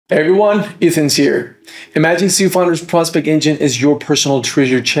Hey everyone, Ethan's here. Imagine CUFinder's prospect engine is your personal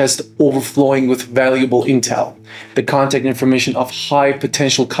treasure chest overflowing with valuable intel, the contact information of high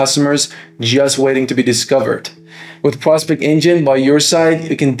potential customers just waiting to be discovered. With Prospect Engine by your side,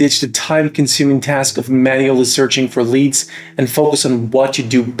 you can ditch the time-consuming task of manually searching for leads and focus on what you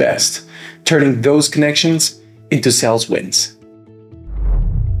do best, turning those connections into sales wins.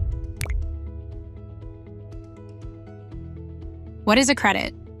 What is a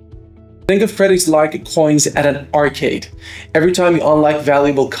credit? Think of credits like coins at an arcade. Every time you unlock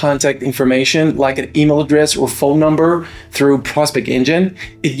valuable contact information like an email address or phone number through Prospect Engine,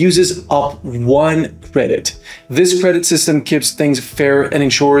 it uses up 1 credit. This credit system keeps things fair and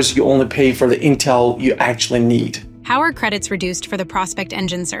ensures you only pay for the intel you actually need. How are credits reduced for the Prospect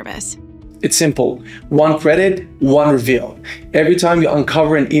Engine service? It's simple. 1 credit, 1 reveal. Every time you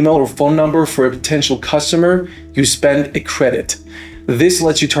uncover an email or phone number for a potential customer, you spend a credit. This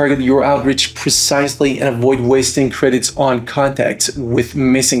lets you target your outreach precisely and avoid wasting credits on contacts with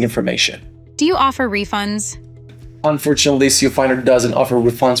missing information. Do you offer refunds? Unfortunately, CUFinder doesn't offer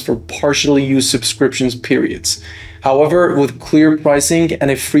refunds for partially used subscriptions periods. However, with clear pricing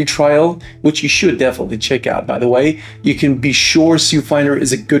and a free trial, which you should definitely check out by the way, you can be sure CUFinder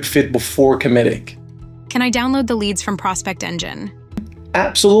is a good fit before committing. Can I download the leads from Prospect Engine?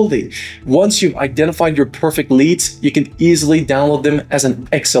 Absolutely. Once you've identified your perfect leads, you can easily download them as an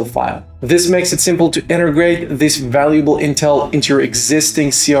Excel file. This makes it simple to integrate this valuable intel into your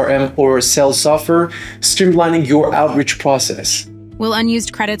existing CRM or sales software, streamlining your outreach process. Will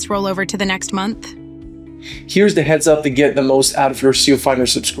unused credits roll over to the next month? Here's the heads up to get the most out of your CUFinder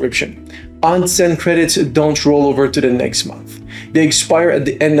subscription. Unsent credits don't roll over to the next month. They expire at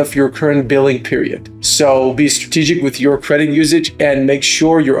the end of your current billing period. So be strategic with your credit usage and make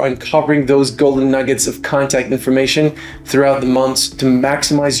sure you're uncovering those golden nuggets of contact information throughout the months to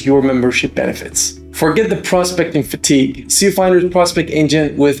maximize your membership benefits. Forget the prospecting fatigue. CUFinder's Prospect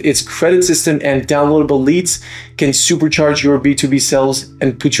Engine with its credit system and downloadable leads can supercharge your B2B sales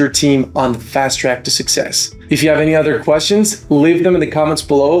and put your team on the fast track to success. If you have any other questions, leave them in the comments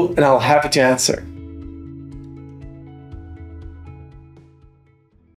below and I'll be happy to answer.